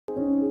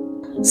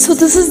So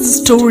this is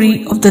the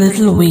story of the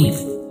little wave,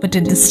 but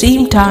at the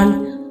same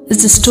time,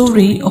 it's the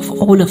story of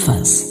all of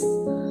us.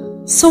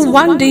 So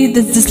one day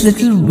there's this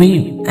little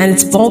wave and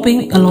it's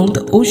bobbing along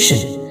the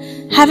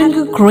ocean, having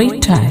a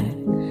great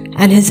time,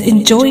 and he's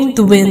enjoying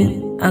the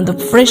wind and the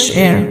fresh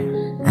air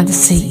and the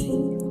sea,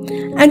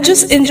 and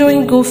just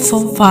enjoying go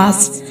so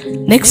fast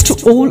next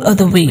to all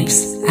other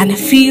waves, and he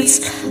feels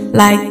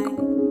like,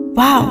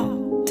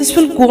 wow, this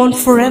will go on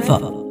forever.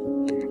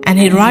 And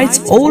he rides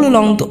all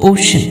along the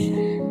ocean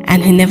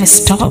and he never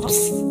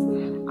stops,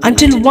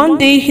 until one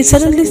day he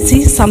suddenly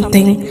sees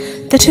something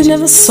that he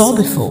never saw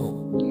before.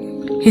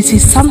 He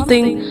sees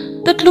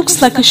something that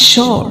looks like a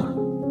shore.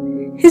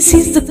 He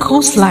sees the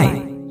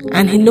coastline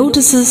and he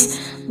notices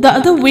the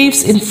other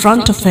waves in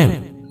front of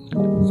him,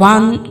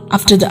 one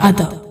after the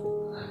other,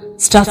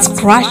 starts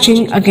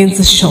crashing against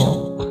the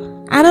shore,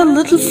 and our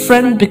little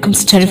friend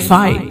becomes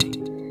terrified.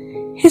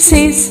 He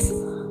says,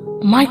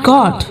 "My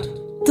God,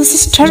 this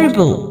is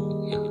terrible.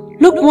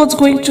 Look what's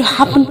going to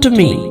happen to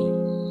me."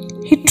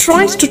 He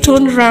tries to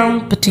turn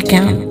around, but he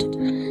can't,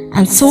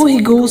 and so he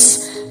goes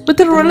with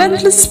a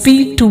relentless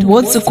speed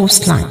towards the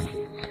coastline.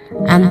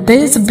 And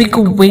there's a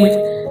bigger wave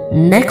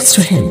next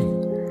to him,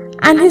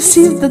 and he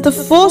sees that the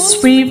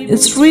first wave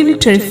is really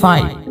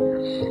terrified,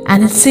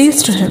 and it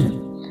says to him,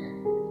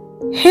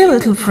 "Hey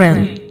little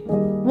friend,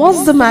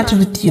 what's the matter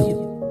with you?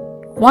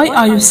 Why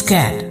are you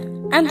scared?"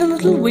 And the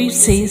little wave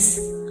says,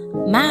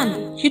 "Man,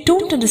 you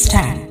don't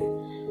understand.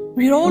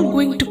 We're all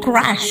going to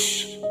crash.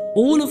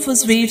 All of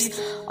us waves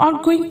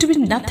are going to be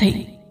nothing.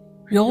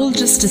 We all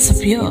just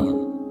disappear."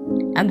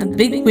 And the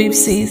big wave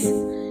says,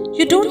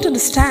 "You don't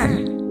understand.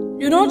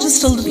 You're not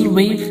just a little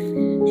wave.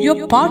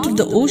 You're part of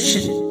the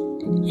ocean.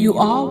 You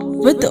are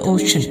with the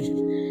ocean.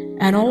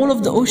 And all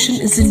of the ocean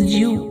is in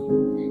you.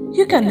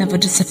 You can never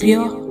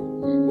disappear.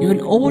 You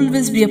will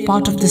always be a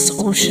part of this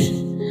ocean,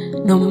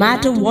 no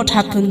matter what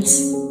happens.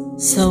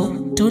 So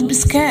don't be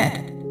scared."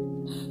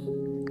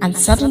 And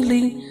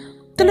suddenly,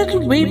 the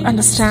little wave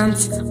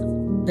understands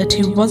that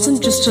he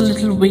wasn't just a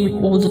little wave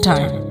all the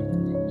time.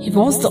 He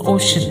was the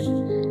ocean,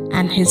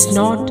 and he's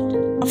not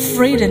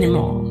afraid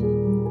anymore.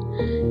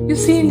 You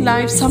see, in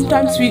life,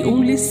 sometimes we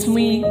only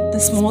see the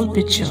small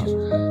picture,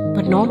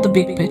 but not the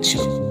big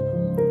picture.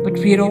 But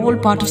we are all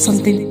part of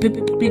something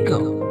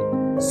bigger.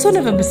 So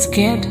never be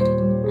scared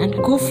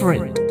and go for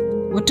it.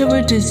 Whatever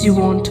it is you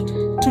want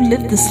to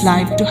live this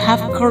life, to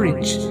have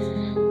courage,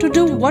 to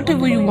do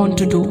whatever you want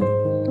to do.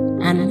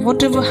 And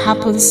whatever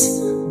happens,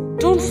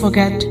 don't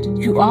forget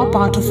you are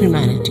part of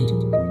humanity.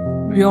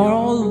 We are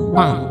all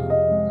one.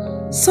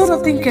 So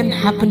nothing can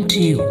happen to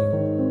you.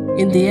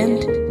 In the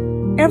end,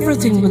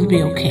 everything will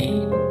be okay.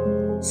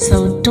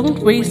 So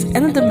don't waste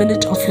another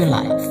minute of your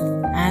life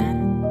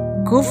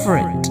and go for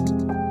it.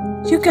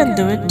 You can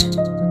do it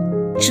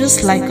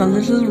just like a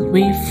little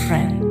wave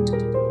friend.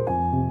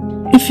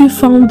 If you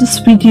found this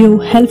video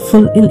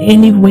helpful in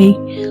any way,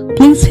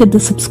 please hit the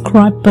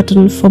subscribe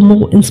button for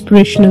more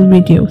inspirational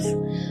videos.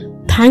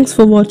 Thanks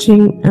for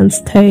watching and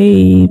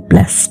stay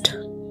blessed.